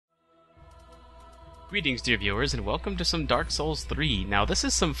Greetings, dear viewers, and welcome to some Dark Souls 3. Now, this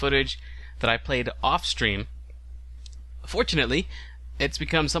is some footage that I played off-stream. Fortunately, it's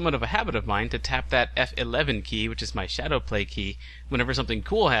become somewhat of a habit of mine to tap that F11 key, which is my Shadowplay key, whenever something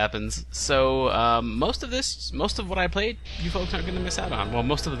cool happens. So, most of what I played, you folks aren't going to miss out on. Well,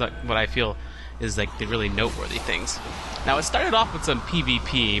 most of what I feel is like the really noteworthy things. Now, it started off with some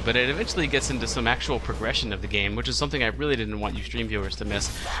PvP, but it eventually gets into some actual progression of the game, which is something I really didn't want you stream viewers to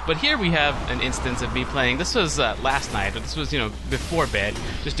miss. But here we have an instance of me playing. This was last night, but this was, before bed,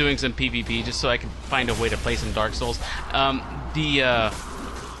 just doing some PvP, just so I could find a way to play some Dark Souls.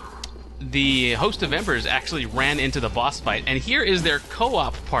 The host of Embers actually ran into the boss fight, and here is their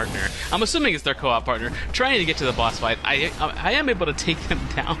co-op partner. I'm assuming it's their co-op partner trying to get to the boss fight. I am able to take them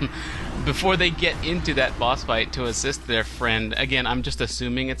down before they get into that boss fight to assist their friend. Again, I'm just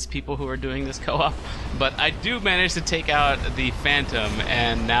assuming it's people who are doing this co-op, but I do manage to take out the Phantom,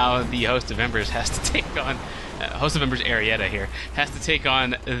 and now the host of Embers has to take on host of Embers Arietta here has to take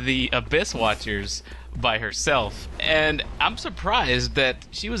on the Abyss Watchers by herself, and I'm surprised that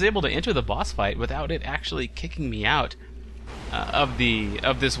she was able to enter the boss fight without it actually kicking me out of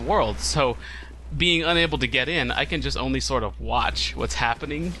this world. So, being unable to get in, I can just only sort of watch what's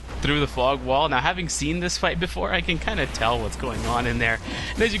happening through the fog wall. Now, having seen this fight before, I can kind of tell what's going on in there.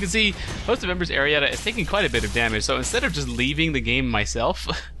 And as you can see, Host of Embers Arietta is taking quite a bit of damage, so instead of just leaving the game myself...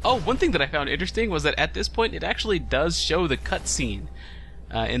 Oh, one thing that I found interesting was that at this point, it actually does show the cutscene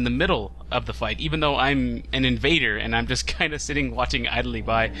in the middle of the fight, even though I'm an invader and I'm just kind of sitting watching idly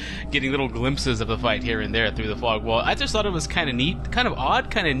by, getting little glimpses of the fight here and there through the fog wall. I just thought it was kind of neat, kind of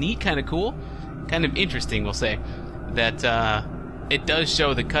odd, kind of neat, kind of cool, kind of interesting, we'll say, that it does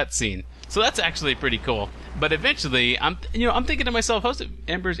show the cutscene. So that's actually pretty cool. But eventually, I'm thinking to myself, Host of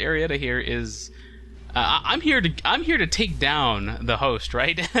Embers Arietta here is... I'm here to take down the host,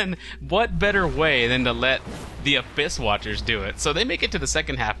 right? And what better way than to let the Abyss Watchers do it? So they make it to the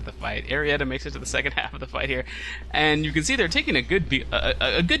second half of the fight. Arietta makes it to the second half of the fight here, and you can see they're taking a good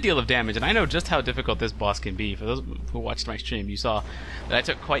deal of damage. And I know just how difficult this boss can be. For those who watched my stream, you saw that I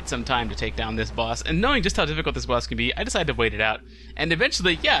took quite some time to take down this boss. And knowing just how difficult this boss can be, I decided to wait it out. And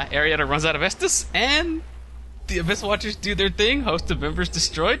eventually, yeah, Arietta runs out of Estus, and the Abyss Watchers do their thing. Host of Embers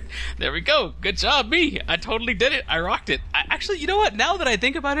destroyed. There we go. Good job, me. I totally did it. I rocked it. Actually, you know what? Now that I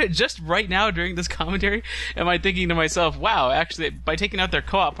think about it, just right now during this commentary, am I thinking to myself, wow, actually, by taking out their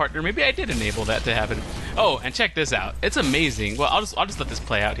co-op partner, maybe I did enable that to happen. Oh, and check this out. It's amazing. Well, I'll just let this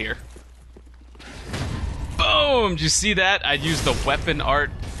play out here. Boom! Did you see that? I used the weapon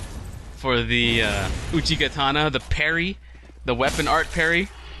art for the Uchigatana, the parry, the weapon art parry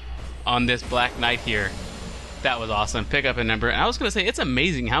on this Black Knight here. That was awesome. Pick up a number. And I was going to say, it's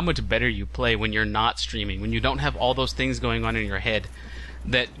amazing how much better you play when you're not streaming, when you don't have all those things going on in your head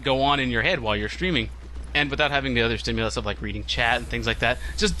that go on in your head while you're streaming, and without having the other stimulus of like reading chat and things like that.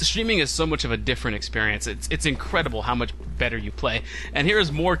 Just the streaming is so much of a different experience. It's incredible how much better you play. And here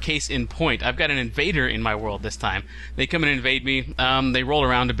is more case in point. I've got an invader in my world this time. They come and invade me. They roll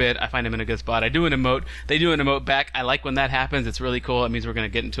around a bit. I find them in a good spot. I do an emote. They do an emote back. I like when that happens. It's really cool. It means we're going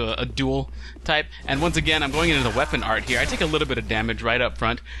to get into a duel type. And once again, I'm going into the weapon art here. I take a little bit of damage right up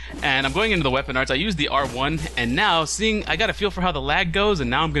front. And I'm going into the weapon arts. I use the R1. And now, seeing I got a feel for how the lag goes, and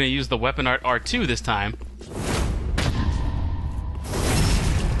now I'm going to use the weapon art R2 this time.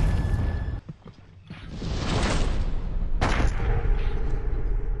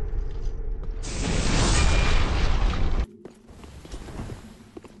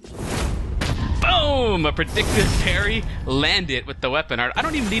 Boom! A predictive parry. Land it with the weapon art. I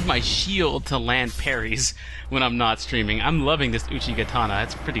don't even need my shield to land parries when I'm not streaming. I'm loving this Uchigatana.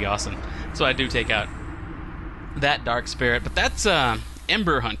 It's pretty awesome. So I do take out that Dark Spirit. But that's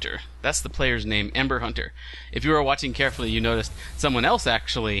Ember Hunter. That's the player's name, Ember Hunter. If you were watching carefully, you noticed someone else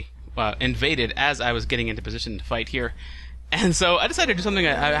actually invaded as I was getting into position to fight here. And so I decided to do something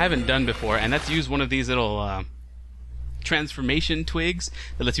I haven't done before, and that's use one of these little transformation twigs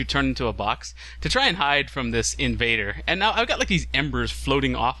that lets you turn into a box to try and hide from this invader. And now I've got like these embers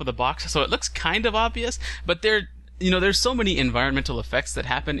floating off of the box, so it looks kind of obvious, but there's so many environmental effects that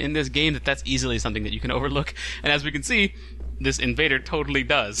happen in this game that's easily something that you can overlook. And as we can see, this invader totally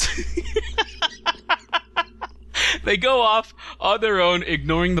does. They go off on their own,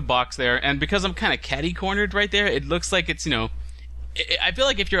 ignoring the box there, and because I'm kind of catty-cornered right there, it looks like it's, I feel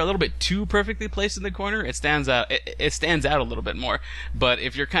like if you're a little bit too perfectly placed in the corner, it stands out. It stands out a little bit more. But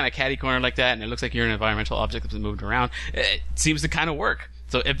if you're kind of catty-cornered like that, and it looks like you're an environmental object that's moved around, it seems to kind of work.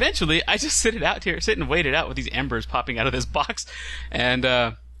 So eventually, I just sit and wait it out with these embers popping out of this box, and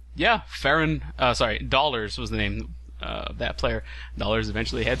yeah, Dollars was the name of that player. Dollars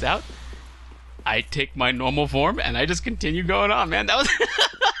eventually heads out. I take my normal form and I just continue going on, man. That was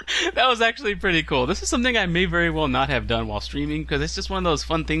that was actually pretty cool. This is something I may very well not have done while streaming, because it's just one of those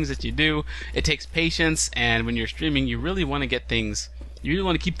fun things that you do. It takes patience, and when you're streaming, you really want to get things. You really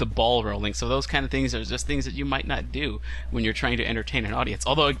want to keep the ball rolling. So those kind of things are just things that you might not do when you're trying to entertain an audience.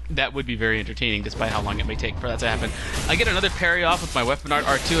 Although that would be very entertaining, despite how long it may take for that to happen. I get another parry off with my weapon art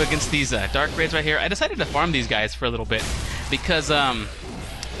R2 against these Dark Raids right here. I decided to farm these guys for a little bit because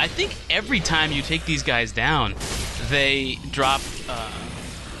I think every time you take these guys down, they drop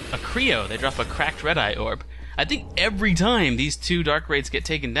a Creo. They drop a cracked Red Eye Orb. I think every time these two Dark Raids get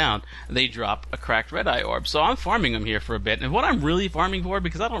taken down, they drop a cracked Red Eye Orb. So I'm farming them here for a bit. And what I'm really farming for,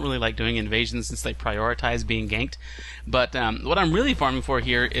 because I don't really like doing invasions since they prioritize being ganked, but what I'm really farming for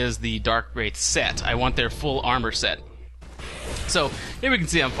here is the Dark Wraith set. I want their full armor set. So here we can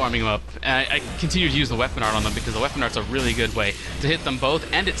see I'm farming them up. I continue to use the weapon art on them because the weapon art's a really good way to hit them both,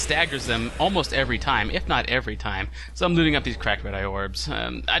 and it staggers them almost every time, if not every time. So I'm looting up these cracked Red Eye Orbs.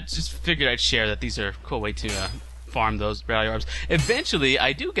 I just figured I'd share that these are a cool way to farm those Red Eye Orbs. Eventually,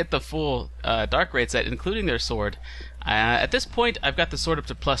 I do get the full Dark Raid set, including their sword. At this point, I've got the sword up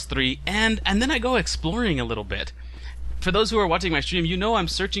to +3, and then I go exploring a little bit. For those who are watching my stream, you know I'm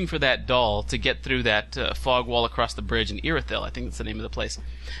searching for that doll to get through that fog wall across the bridge in Irithyll. I think that's the name of the place.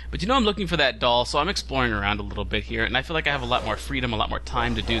 But you know I'm looking for that doll, so I'm exploring around a little bit here, and I feel like I have a lot more freedom, a lot more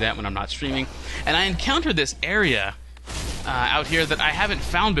time to do that when I'm not streaming. And I encounter this area out here that I haven't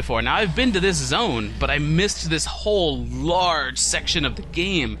found before. Now, I've been to this zone, but I missed this whole large section of the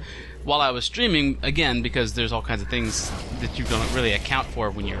game while I was streaming, again, because there's all kinds of things that you don't really account for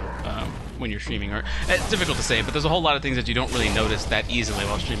when you're streaming. Or it's difficult to say, but there's a whole lot of things that you don't really notice that easily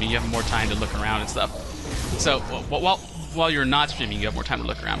while streaming. You have more time to look around and stuff. So while you're not streaming, you have more time to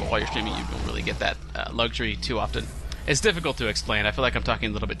look around, but while you're streaming, you don't really get that luxury too often. It's difficult to explain. I feel like I'm talking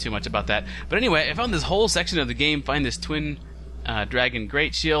a little bit too much about that. But anyway, I found this whole section of the game, find this twin dragon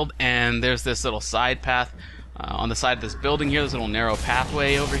great shield, and there's this little side path on the side of this building here. There's a little narrow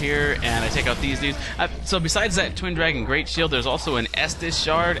pathway over here, and I take out these dudes. So besides that twin dragon great shield, there's also an Estus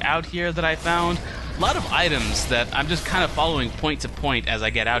shard out here that I found. A lot of items that I'm just kind of following point to point as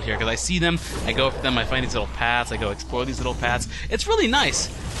I get out here, because I see them, I go for them, I find these little paths, I go explore these little paths. It's really nice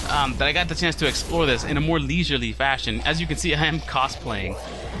that I got the chance to explore this in a more leisurely fashion. As you can see, I am cosplaying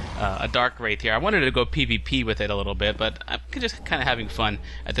a Dark Wraith here. I wanted to go PvP with it a little bit, but I'm just kind of having fun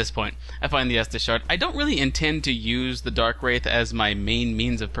at this point. I find the Estus shard. I don't really intend to use the Dark Wraith as my main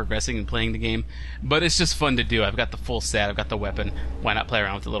means of progressing and playing the game, but it's just fun to do. I've got the full set, I've got the weapon. Why not play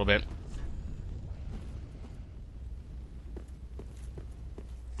around with it a little bit?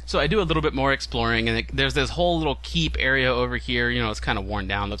 So I do a little bit more exploring, and there's this whole little keep area over here. You know, it's kind of worn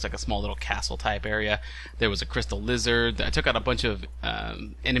down. Looks like a small little castle type area. There was a crystal lizard. I took out a bunch of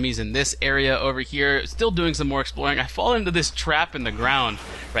enemies in this area over here. Still doing some more exploring. I fall into this trap in the ground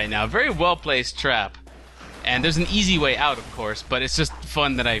right now. Very well placed trap. And there's an easy way out, of course, but it's just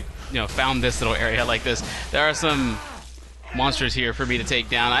fun that I found this little area like this. There are some monsters here for me to take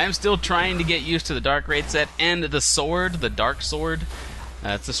down. I am still trying to get used to the Dark Raid set and the sword, the Dark Sword.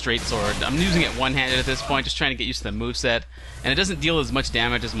 It's a straight sword. I'm using it one-handed at this point, just trying to get used to the moveset. And it doesn't deal as much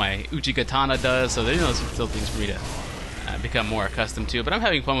damage as my Uchi Katana does, so there's still things for me to become more accustomed to. But I'm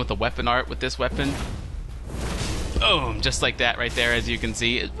having fun with the weapon art with this weapon. Boom! Just like that right there, as you can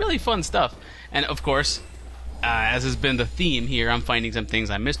see. It's really fun stuff. And of course, as has been the theme here, I'm finding some things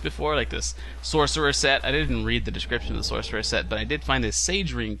I missed before, like this sorcerer set. I didn't read the description of the sorcerer set, but I did find this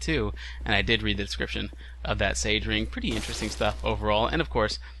sage ring too, and I did read the description of that sage ring. Pretty interesting stuff overall, and of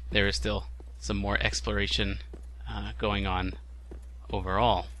course there is still some more exploration going on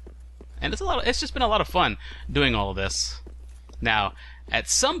overall. And it's just been a lot of fun doing all of this. Now, at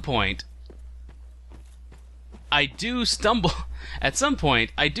some point I do stumble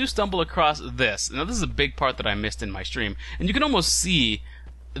across this. Now, this is a big part that I missed in my stream, and you can almost see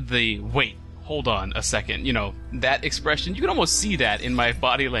the wait, hold on a second, that expression. You can almost see that in my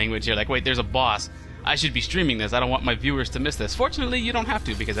body language here, like, wait, there's a boss. I should be streaming this. I don't want my viewers to miss this. Fortunately, you don't have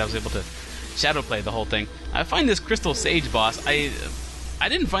to, because I was able to Shadowplay the whole thing. I find this Crystal Sage boss, I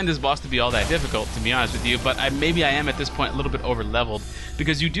didn't find this boss to be all that difficult, to be honest with you, but maybe I am at this point a little bit over-leveled,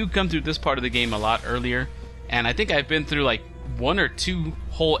 because you do come through this part of the game a lot earlier, and I think I've been through like 1 or 2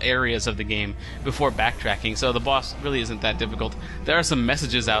 whole areas of the game before backtracking, so the boss really isn't that difficult. There are some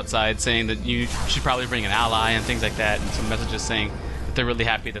messages outside saying that you should probably bring an ally and things like that, and some messages saying that they're really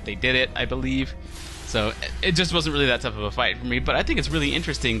happy that they did it, I believe. So it just wasn't really that tough of a fight for me, but I think it's really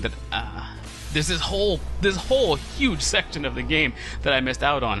interesting that there's this whole huge section of the game that I missed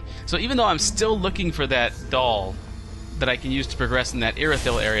out on. So even though I'm still looking for that doll that I can use to progress in that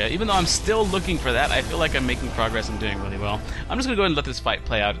Irithyll area. Even though I'm still looking for that, I feel like I'm making progress and doing really well. I'm just going to go ahead and let this fight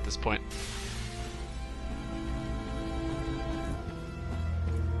play out at this point.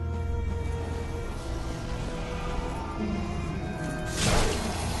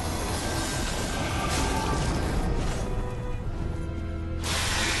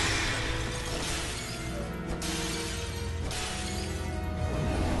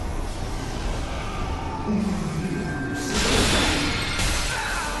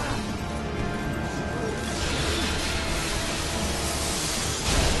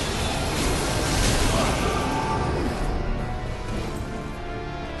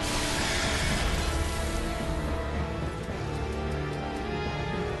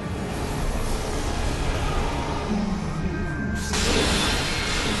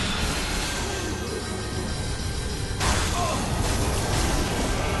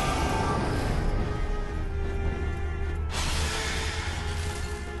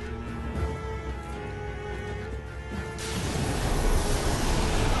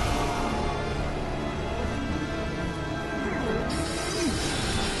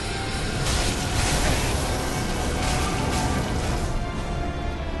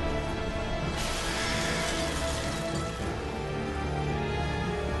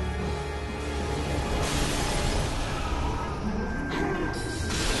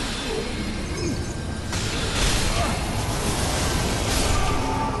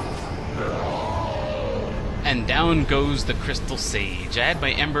 And down goes the Crystal Sage. I had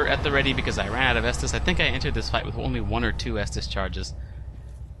my Ember at the ready because I ran out of Estus. I think I entered this fight with only 1 or 2 Estus charges.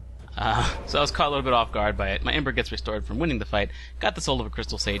 So I was caught a little bit off guard by it. My Ember gets restored from winning the fight. Got the soul of a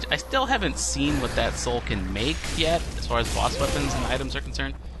Crystal Sage. I still haven't seen what that soul can make yet, as far as boss weapons and items are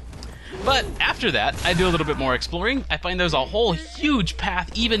concerned. But after that, I do a little bit more exploring. I find there's a whole huge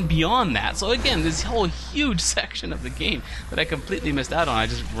path even beyond that. So again, this whole huge section of the game that I completely missed out on. I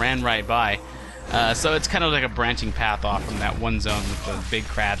just ran right by. So it's kind of like a branching path off from that one zone with the big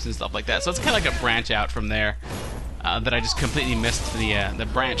crabs and stuff like that. So it's kind of like a branch out from there that I just completely missed the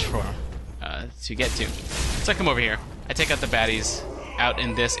branch for to get to. So I come over here. I take out the baddies out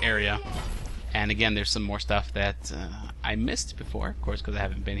in this area. And again, there's some more stuff that I missed before, of course, because I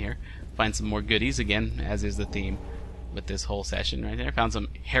haven't been here. Find some more goodies again, as is the theme with this whole session right there. Found some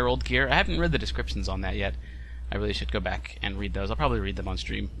Herald gear. I haven't read the descriptions on that yet. I really should go back and read those. I'll probably read them on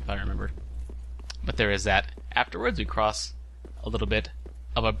stream if I remember. But there is that. Afterwards, we cross a little bit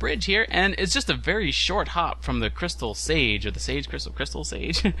of a bridge here, and it's just a very short hop from the Crystal Sage, or the Sage Crystal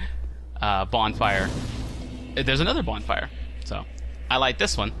Sage bonfire. There's another bonfire. So I like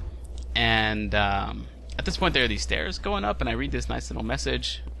this one. And at this point, there are these stairs going up, and I read this nice little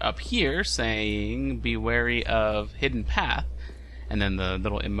message up here saying, "Be wary of hidden path." And then the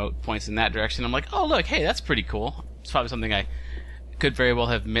little emote points in that direction. I'm like, oh, look, hey, that's pretty cool. It's probably something I could very well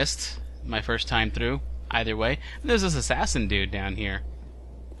have missed my first time through, either way. And there's this assassin dude down here.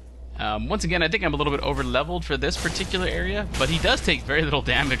 Once again, I think I'm a little bit over-leveled for this particular area, but he does take very little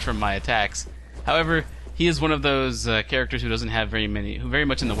damage from my attacks. However, he is one of those characters who doesn't have very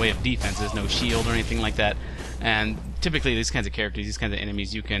much in the way of defenses, no shield or anything like that. And typically these kinds of characters, these kinds of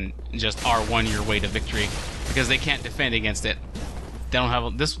enemies, you can just R1 your way to victory because they can't defend against it. They don't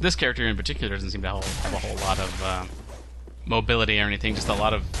have this character in particular doesn't seem to have a whole lot of mobility or anything, just a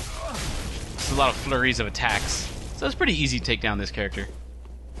lot of flurries of attacks. So it's pretty easy to take down this character.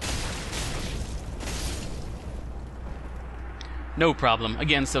 No problem.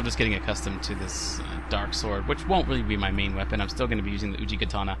 Again, still just getting accustomed to this dark sword, which won't really be my main weapon. I'm still going to be using the Uji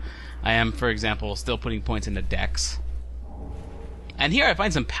Katana. I am, for example, still putting points into Dex. And here I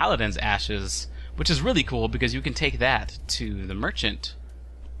find some Paladin's Ashes, which is really cool because you can take that to the merchant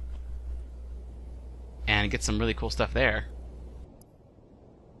and get some really cool stuff there.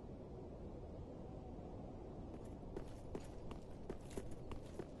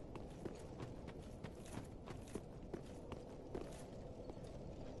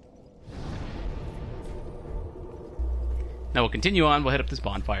 Now we'll continue on, we'll hit up this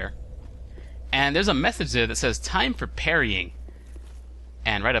bonfire. And there's a message there that says, "Time for parrying."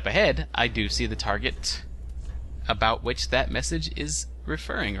 And right up ahead, I do see the target about which that message is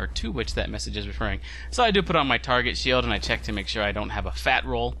referring, or to which that message is referring. So I do put on my target shield, and I check to make sure I don't have a fat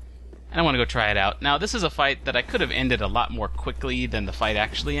roll. And I want to go try it out. Now, this is a fight that I could have ended a lot more quickly than the fight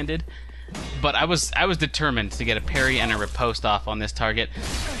actually ended. But I was determined to get a parry and a riposte off on this target.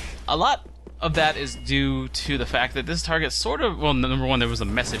 A lot of that is due to the fact that this target sort of, well, number one, there was a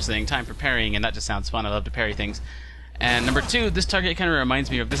message saying time for parrying, and that just sounds fun. I love to parry things. And number two, this target kind of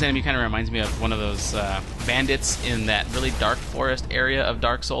reminds me of, this enemy kind of reminds me of one of those bandits in that really dark forest area of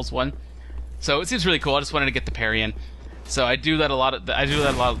Dark Souls 1. So it seems really cool. I just wanted to get the parry in. So I do let a lot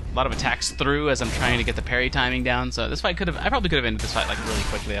of attacks through as I'm trying to get the parry timing down. So this fight I probably could have ended this fight like really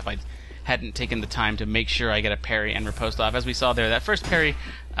quickly if I hadn't taken the time to make sure I get a parry and riposte off. As we saw there, that first parry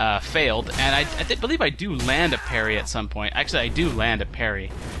failed, and I believe I do land a parry at some point. Actually, I do land a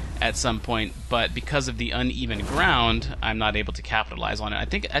parry at some point, but because of the uneven ground, I'm not able to capitalize on it. I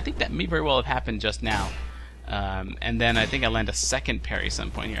think that may very well have happened just now. And then I think I land a second parry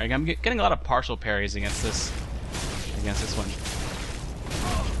some point here. I'm getting a lot of partial parries against this one.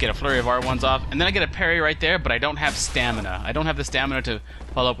 Get a flurry of R1s off, and then I get a parry right there, but I don't have stamina. I don't have the stamina to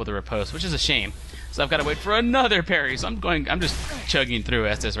follow up with a riposte, which is a shame. So I've got to wait for another parry. So I'm just chugging through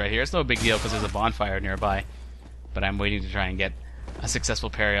Estes right here. It's no big deal because there's a bonfire nearby, but I'm waiting to try and get a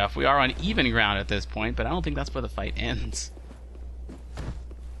successful parry off. We are on even ground at this point, but I don't think that's where the fight ends.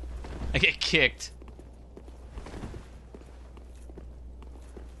 I get kicked.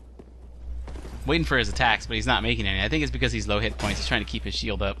 Waiting for his attacks, but he's not making any. I think it's because he's low hit points. He's trying to keep his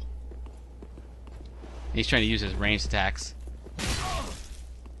shield up. He's trying to use his ranged attacks.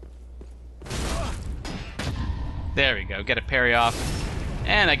 There we go. Get a parry off.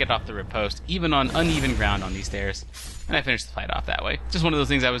 And I get off the riposte, even on uneven ground on these stairs. And I finish the fight off that way. Just one of those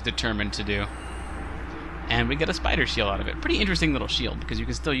things I was determined to do. And we get a spider shield out of it. Pretty interesting little shield, because you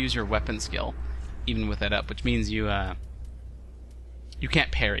can still use your weapon skill, even with that up, which means you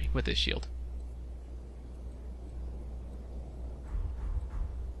can't parry with this shield.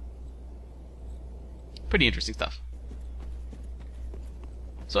 Pretty interesting stuff.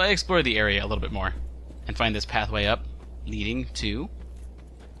 So I explore the area a little bit more and find this pathway up leading to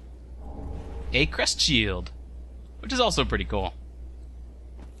a crest shield, which is also pretty cool.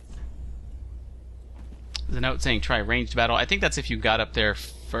 There's a note saying try ranged battle. I think that's if you got up there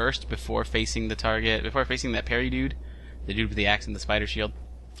first before facing the target, before facing that parry dude, the dude with the axe and the spider shield.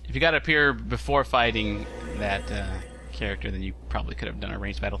 If you got up here before fighting that character, then you probably could have done a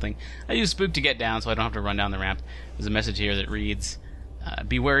ranged battle thing. I use Spook to get down so I don't have to run down the ramp. There's a message here that reads,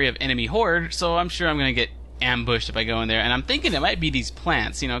 be wary of enemy horde, so I'm sure I'm going to get ambushed if I go in there. And I'm thinking it might be these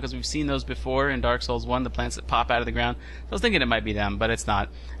plants, you know, because we've seen those before in Dark Souls 1, the plants that pop out of the ground. So I was thinking it might be them, but it's not.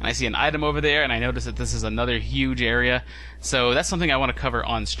 And I see an item over there, and I notice that this is another huge area. So that's something I want to cover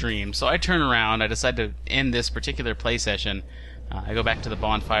on stream. So I turn around, I decide to end this particular play session. I go back to the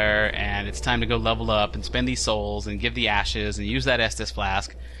bonfire, and it's time to go level up and spend these souls and give the ashes and use that Estus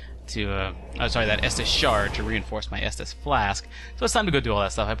flask to, that Estus shard to reinforce my Estus flask. So it's time to go do all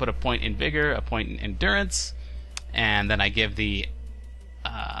that stuff. I put a point in vigor, a point in endurance, and then I give the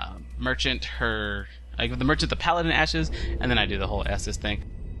merchant the paladin ashes, and then I do the whole Estus thing.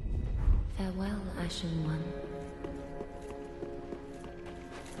 Farewell, Ashen One.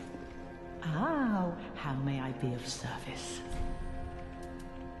 How may I be of service?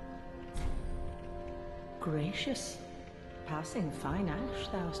 Gracious, passing fine ash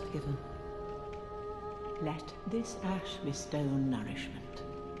thou hast given. Let this ash bestow nourishment.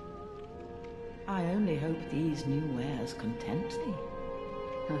 I only hope these new wares content thee.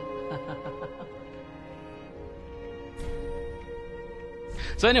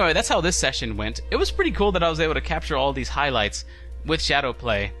 So anyway, that's how this session went. It was pretty cool that I was able to capture all these highlights with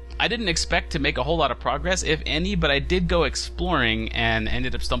Shadowplay. I didn't expect to make a whole lot of progress, if any, but I did go exploring and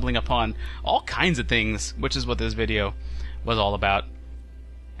ended up stumbling upon all kinds of things, which is what this video was all about.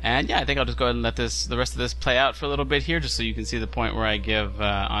 And yeah, I think I'll just go ahead and let the rest of this play out for a little bit here, just so you can see the point where I give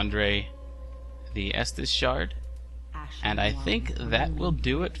Andre the Estus shard. And I think that will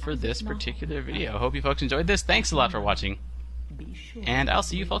do it for this particular video. Hope you folks enjoyed this. Thanks a lot for watching, and I'll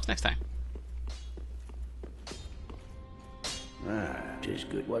see you folks next time. 'Tis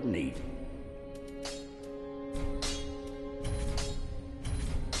good, wasn't he?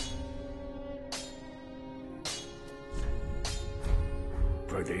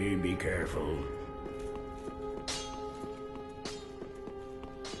 Prithee, be careful.